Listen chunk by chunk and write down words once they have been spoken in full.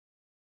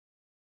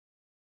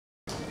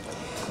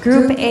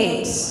Group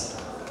 8,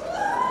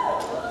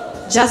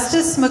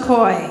 Justice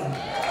McCoy.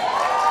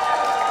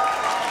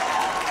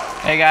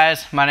 Hey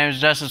guys, my name is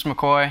Justice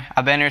McCoy.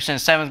 I've been here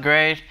since 7th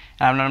grade,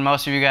 and I've known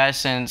most of you guys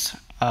since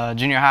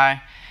junior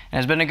high. And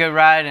it's been a good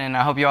ride, and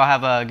I hope you all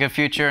have a good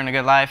future and a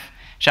good life.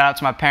 Shout out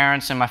to my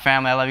parents and my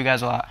family. I love you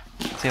guys a lot.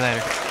 See you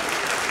later.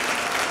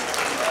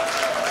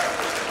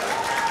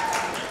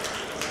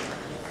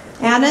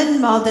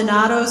 Annan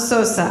Maldonado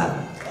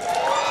Sosa.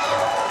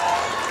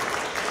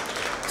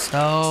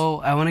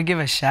 So I want to give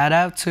a shout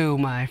out to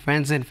my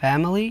friends and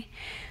family.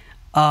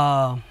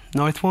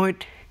 North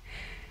Pointe,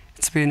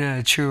 it's been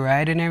a true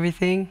ride and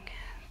everything.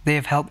 They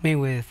have helped me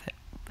with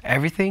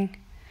everything,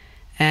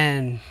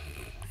 and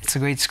it's a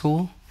great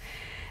school.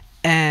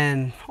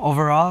 And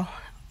overall,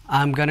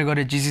 I'm gonna go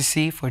to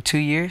GCC for 2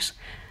 years,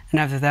 and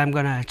after that I'm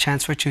gonna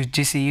transfer to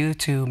GCU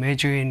to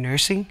major in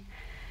nursing.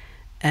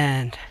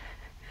 And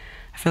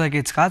I feel like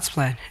it's God's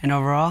plan. And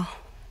overall,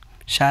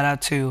 shout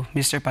out to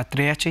Mr.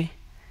 Patriachi.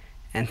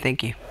 And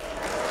thank you.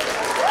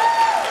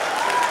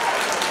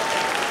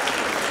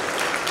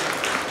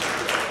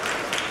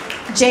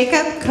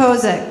 Jacob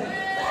Kozik.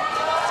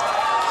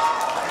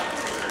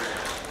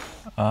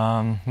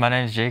 My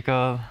name is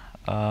Jacob.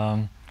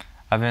 I've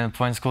been in the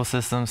Pointe school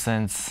system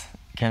since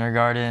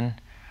kindergarten.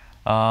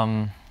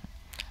 I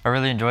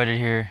really enjoyed it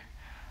here.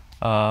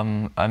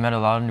 I met a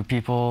lot of new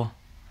people.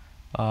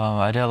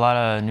 I did a lot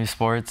of new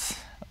sports.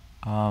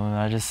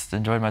 I just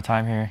enjoyed my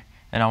time here.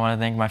 And I want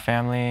to thank my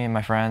family and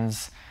my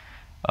friends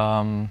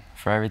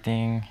for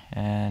everything,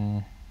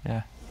 and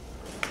yeah.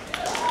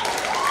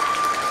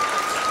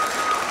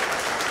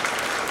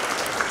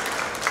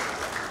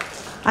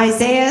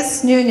 Isaiah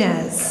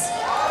Nunez.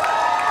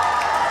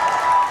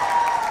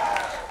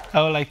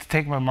 I would like to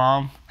thank my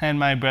mom and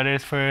my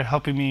brothers for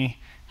helping me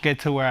get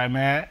to where I'm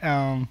at.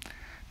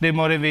 They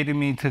motivated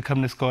me to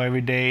come to school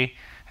every day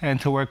and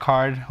to work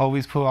hard,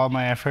 always put all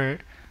my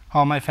effort.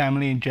 All my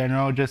family in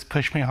general just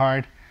pushed me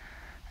hard.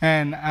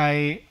 And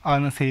I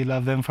honestly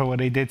love them for what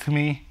they did to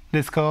me.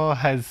 This school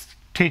has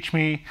taught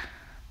me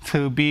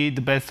to be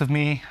the best of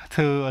me,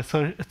 to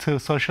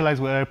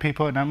socialize with other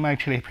people, and I'm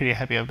actually pretty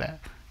happy of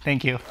that.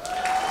 Thank you.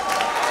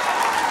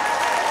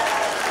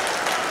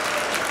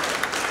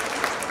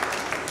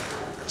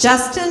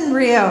 Justin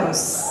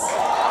Rios.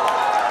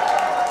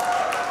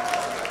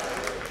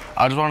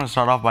 I just want to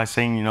start off by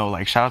saying,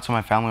 shout out to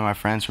my family and my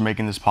friends for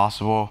making this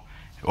possible.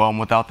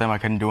 Without them, I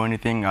couldn't do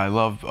anything. I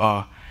love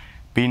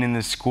being in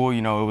this school.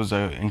 It was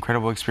an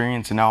incredible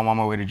experience, and now I'm on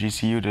my way to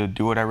GCU to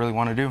do what I really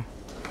want to do.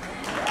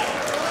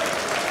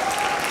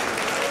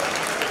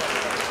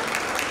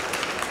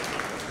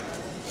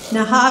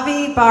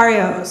 Nahavi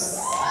Barrios.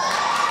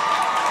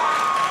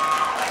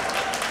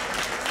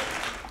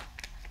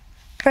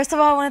 First of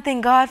all, I want to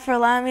thank God for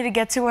allowing me to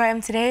get to where I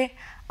am today.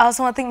 I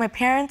also want to thank my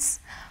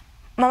parents.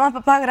 Mamá,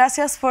 papá,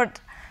 gracias por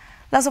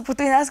las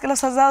oportunidades que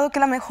los has dado, que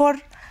la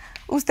mejor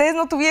ustedes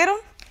no tuvieron.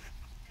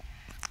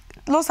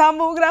 Los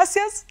amo,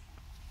 gracias.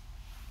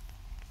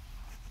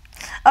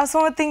 I also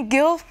want to thank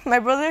Gil, my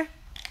brother,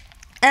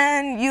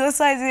 and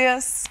Ulysses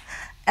Isaias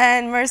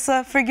and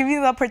Marissa for giving me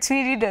the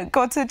opportunity to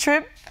go to the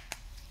trip.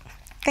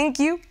 Thank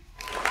you.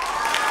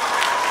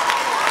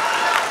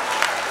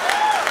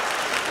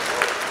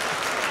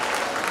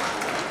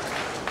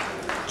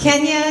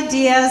 Kenya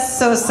Diaz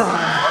Sosa.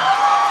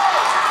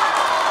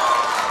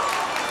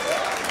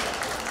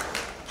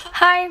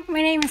 Hi,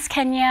 my name is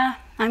Kenya.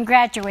 I'm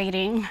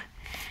graduating.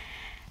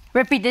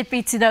 Rippy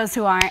dippy to those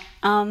who aren't.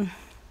 I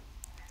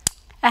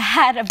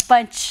had a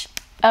bunch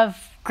of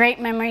great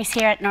memories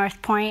here at North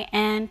Pointe,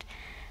 and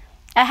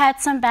I had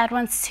some bad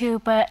ones too,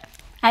 but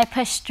I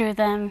pushed through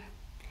them,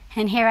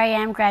 and here I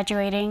am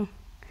graduating.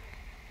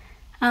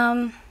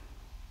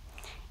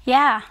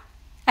 Yeah,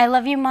 I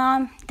love you,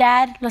 Mom,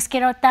 Dad, los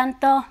quiero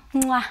tanto.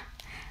 Mwah.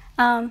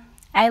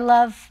 I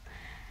love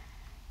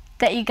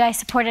that you guys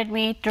supported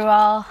me through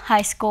all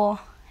high school,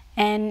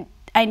 and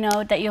I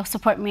know that you'll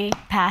support me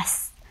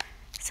past.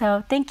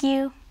 So thank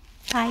you.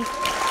 Bye.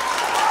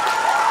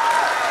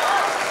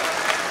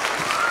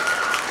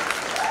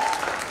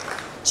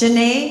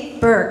 Janae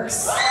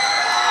Burks.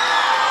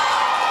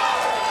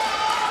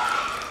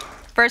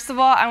 First of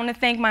all, I want to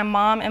thank my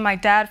mom and my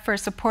dad for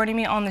supporting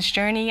me on this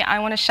journey. I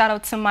want to shout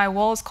out to my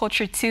Wolves,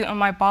 Culture 2, and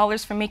my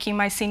Ballers for making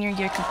my senior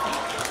year complete.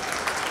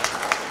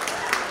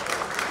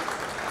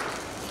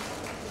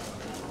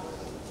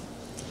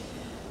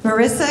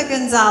 Marissa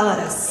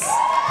Gonzalez.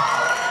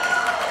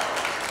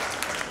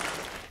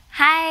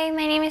 Hi,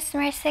 my name is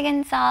Marissa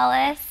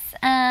Gonzalez.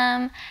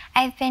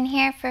 I've been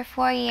here for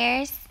 4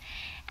 years,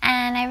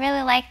 and I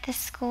really like this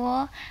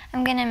school.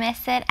 I'm gonna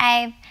miss it.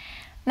 I've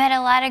met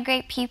a lot of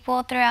great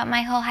people throughout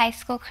my whole high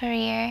school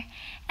career,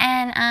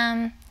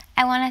 and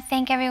I want to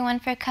thank everyone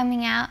for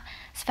coming out,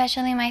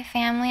 especially my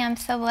family. I'm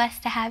so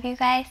blessed to have you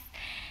guys,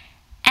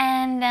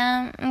 and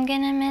I'm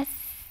gonna miss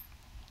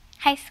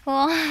high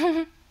school.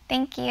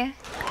 Thank you.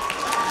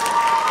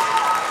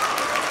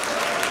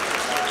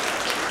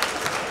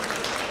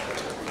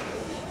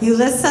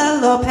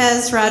 Yulissa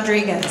Lopez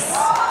Rodriguez.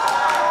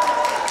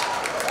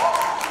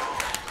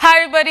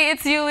 Hi everybody. everybody,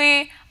 it's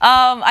Yuli.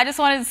 I just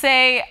wanted to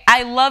say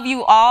I love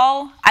you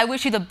all. I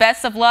wish you the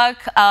best of luck.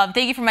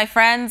 Thank you for my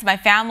friends, my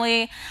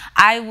family.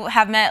 I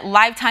have met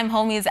lifetime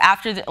homies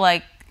after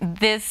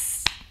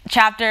this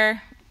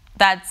chapter.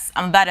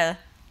 I'm about to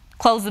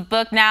close the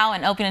book now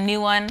and open a new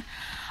one.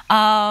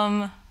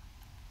 I'm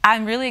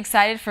really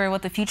excited for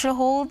what the future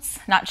holds.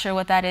 Not sure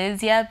what that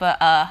is yet, but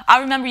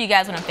I'll remember you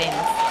guys when I'm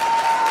famous.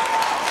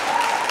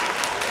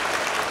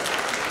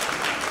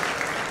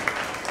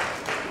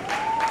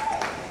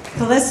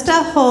 Callista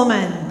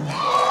Holman.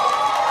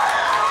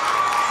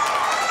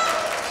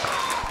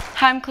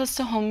 Hi, I'm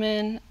Callista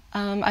Holman.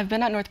 I've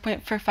been at North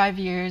Pointe for 5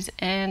 years,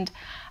 and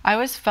I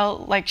always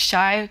felt like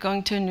shy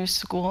going to a new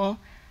school,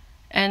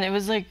 and it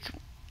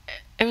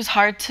was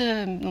hard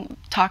to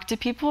talk to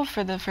people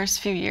for the first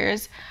few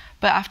years,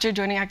 but after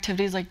joining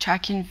activities like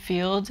track and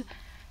field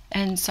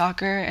and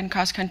soccer and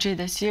cross country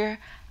this year,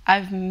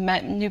 I've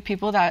met new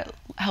people that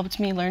helped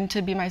me learn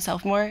to be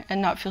myself more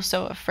and not feel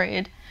so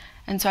afraid.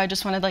 And so I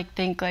just want to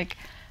thank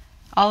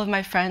all of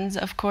my friends,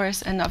 of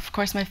course, and of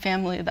course my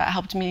family that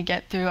helped me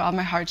get through all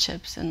my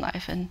hardships in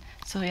life. And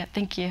so yeah,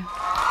 thank you.